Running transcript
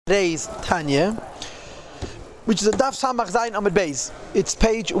Reis Tanya, which is a Daf Samach Zayin Amud Beis. It's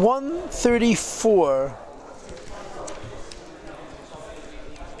page 134.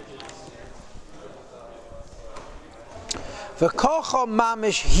 V'kocha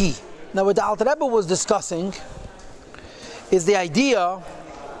mamish hi. Now, what the Alter Rebbe was discussing is the idea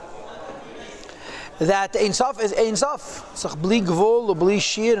that Ein Sof is Ein Sof, sach bli gvul or bli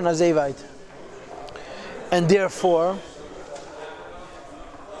shir and azevait, and therefore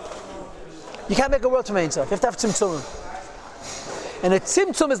you can't make a world from Ein Sof. You have to have tzimtzum, and a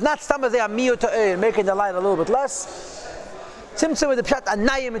tzimtzum is not stammer there miyot ta'er, making the light a little bit less. Tzimtzum with the pshat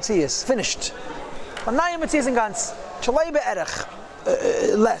anayim mitzias, finished. Anayim mitzias in ganz chalei be'erech,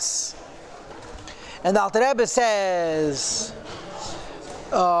 less. And the Alter Rebbe says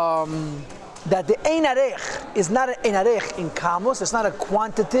that the Ein Arech is not an Ein Arech in Kamus. It's not a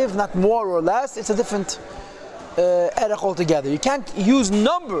quantitative, not more or less. It's a different Erech altogether. You can't use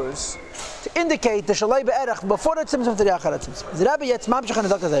numbers to indicate the Shalei Be'erech before the Tzimtzum to the Achar Tzimtzum. The Rebbe yet Mamshech and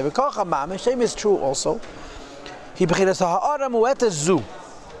the Dr. Zayv. Kocha Mamish, same is true also. He bechinas ha'ara mu'et zu,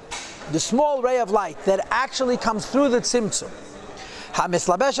 the small ray of light that actually comes through the Tzimtzum. That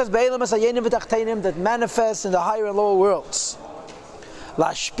manifests in the higher and lower worlds.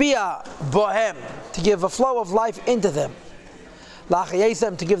 Lashpia bohem, to give a flow of life into them.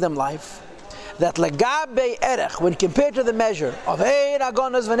 Lachayesem, to give them life. That legabe erech, when compared to the measure of ein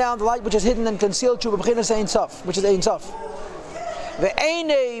agonas v'ne'al, the light which is hidden and concealed, b'chinas ein sof, which is ein sof.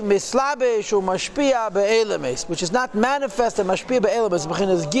 Ve'einei mislabesh u mashpia be'elemes, which is not manifest and mashpia be'elemes,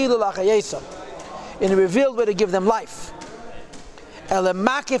 b'chinas gilu lachayesem, in a revealed way to give them life. But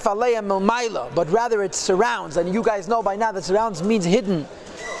rather it surrounds, and you guys know by now that surrounds means hidden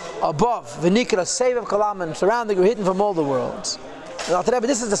above. V'nikra sevev kalam, and surrounding or hidden from all the worlds.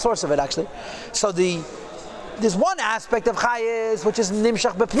 This is the source of it actually. So there's one aspect of chayes which is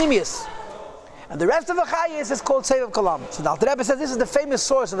nimshach b'pnimius, and the rest of the chayes is called sevev kalam. So the Alter Rebbe says this is the famous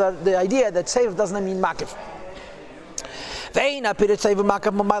source of the idea that sevev doesn't mean makif. When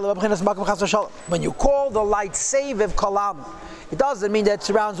you call the light sevev kalam, it doesn't mean that it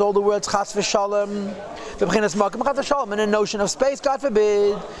surrounds all the worlds chas v'shalom. In a notion of space, God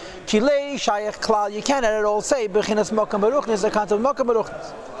forbid. Kilei shayach klal. You can't at all say b'chinas makam baruchnis. The concept of makam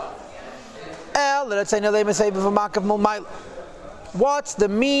baruchnis. Let's say nalei meseiv v'makav mulmayla. What's the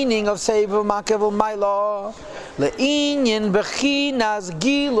meaning of seiv v'makav mulmayla? Le'inyin b'chinas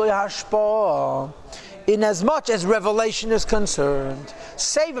giloy hashpa. In as much as revelation is concerned,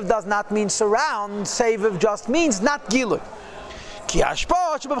 seiv does not mean surround. Seiv just means not giloy. Is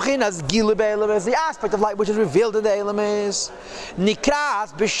the aspect of light which is revealed in the Elamis.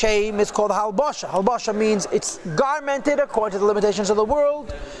 Nikras b'shem is called halbasha. Halbasha means it's garmented according to the limitations of the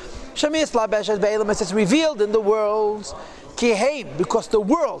world. Shemis labeshes be'elamis, it's revealed in the world. Kiheim, because the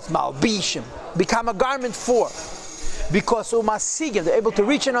worlds malbishim become a garment for. Because umasigim, they're able to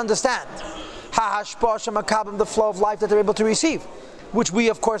reach and understand. Hahashpasha makabim, the flow of life that they're able to receive, which we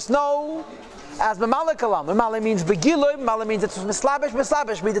of course know as B'malei kalam. B'malei means begilui. B'malei means it's mislabish.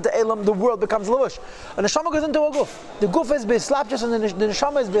 Mislabish means that the elam, the world becomes lavush. And the neshama goes into a guf. The guf is bislabjes and the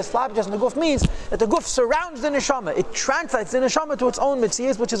neshama is bislabjes, and the guf means that the guf surrounds the neshama. It translates the neshama to its own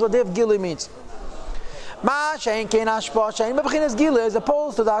mitzvahs, which is what the gilui means. Ma shein kein hashpa shein b'chinas gilui, as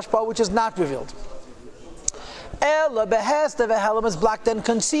opposed to the hashpa which is not revealed. Ela behesta v'helam is blocked and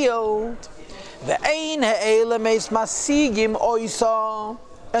concealed. Ve'ein ha'elam es masigim oisa.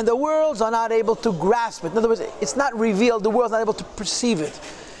 And the worlds are not able to grasp it. In other words, it's not revealed, the world's not able to perceive it,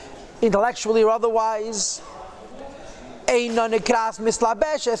 intellectually or otherwise. It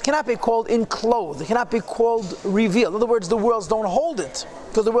cannot be called enclosed, it cannot be called revealed. In other words, the worlds don't hold it,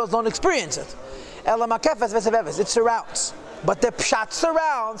 because the worlds don't experience it. It surrounds. But the pshat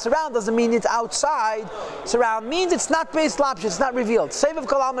surround doesn't mean it's outside. Surround means it's not based lapsh, it's not revealed. Sevev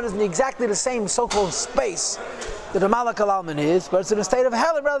kalalman is in exactly the same so-called space that the Malak kalalman is, but it's in a state of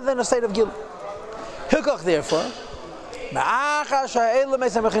hell rather than a state of gil. Hilkoch, therefore,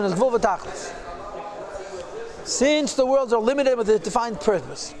 since the worlds are limited with a defined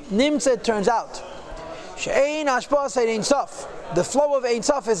purpose, Nimtza, it turns out, the flow of Ein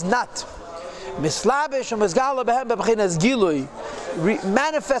Sof is not mislabish and mizgala behem b'chinas gilui,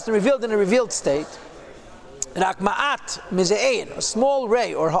 manifest and revealed in a revealed state. Rakma'at mize'ein, a small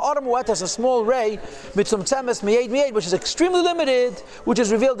ray, or ha'aram u'etes, a small ray, mitzumtzemes miyed, which is extremely limited, which is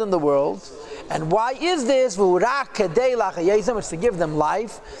revealed in the world. And why is this? It's to give them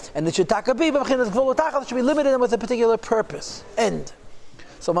life, and it should be limited with a particular purpose. End.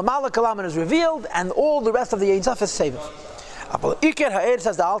 So Mamala Kalaman is revealed, and all the rest of the Ein Sof is saved. Iker Ha'er,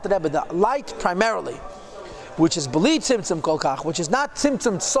 says the Alter Rebbe, the light primarily, which is beli tzimtzum kol kach, which is not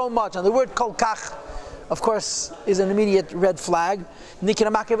tzimtzum so much. And the word kol kach, of course, is an immediate red flag.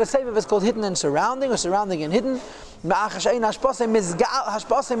 Nikra makev v'seivav is called hidden and surrounding, or surrounding and hidden. Because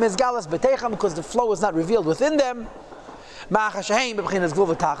the flow is not revealed within them.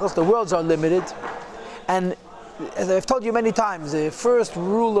 The worlds are limited. And as I've told you many times, the first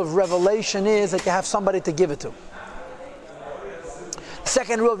rule of revelation is that you have somebody to give it to. The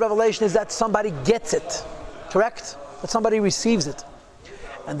second rule of revelation is that somebody gets it. Correct? That somebody receives it.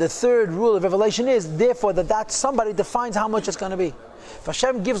 And the third rule of revelation is, therefore, that somebody defines how much it's going to be. If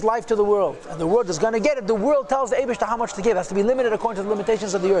Hashem gives life to the world, and the world is going to get it, the world tells the Eibishter how much to give. It has to be limited according to the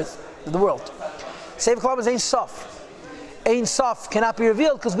limitations of the earth, of the world. Seif Kolam is Ein Sof. Ein Sof cannot be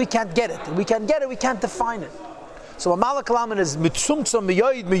revealed because we can't get it. We can't get it, we can't define it. So Amalek Kalaman is mitzumtzum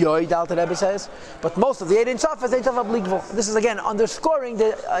miyoid, Alter Rebbe says, but most of the Ein Sof is Ein Sof Abligvul. This is again underscoring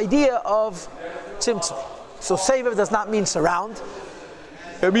the idea of tzimtzum. So Seif does not mean surround.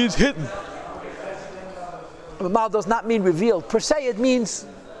 It means hidden. Mal does not mean revealed. Per se, it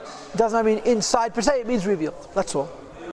does not mean inside. Per se, it means revealed. That's all.